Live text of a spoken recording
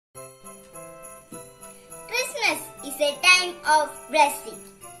time of blessing.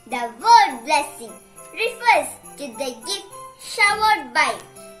 The word blessing refers to the gift showered by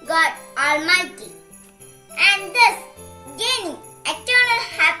God Almighty, and thus gaining eternal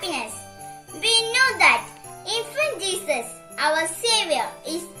happiness. We know that infant Jesus, our Savior,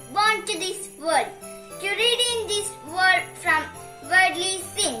 is born to this world to redeem this world from worldly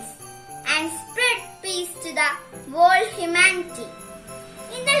sins and spread peace to the whole humanity.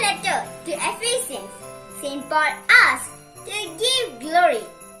 In the letter to Ephesians, St. Paul asks to give glory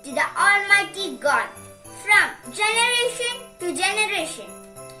to the Almighty God from generation to generation,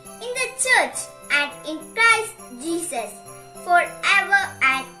 in the church and in Christ Jesus, forever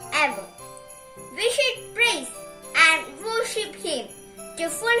and ever. We should praise and worship Him to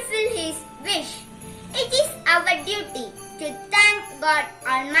fulfill His wish. It is our duty to thank God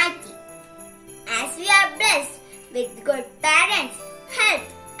Almighty, as we are blessed with good parents, help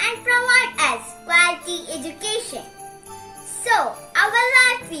and provide us quality education. So, our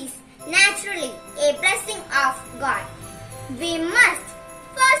life is naturally a blessing of God. We must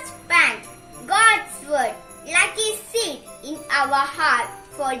first plant God's word like a seed in our heart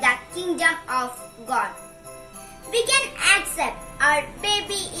for the kingdom of God. We can accept our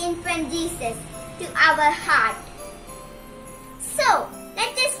baby infant Jesus to our heart. So,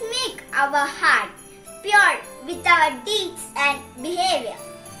 let us make our heart pure with our deeds and behavior.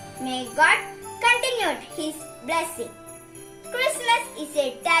 May God continue His blessing. Christmas is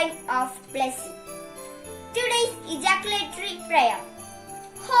a time of blessing. Today's ejaculatory prayer.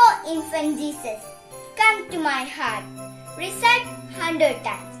 O infant Jesus, come to my heart. Recite 100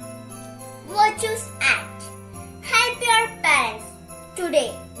 times. Virtues Act. Help your parents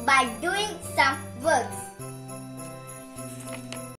today by doing some works.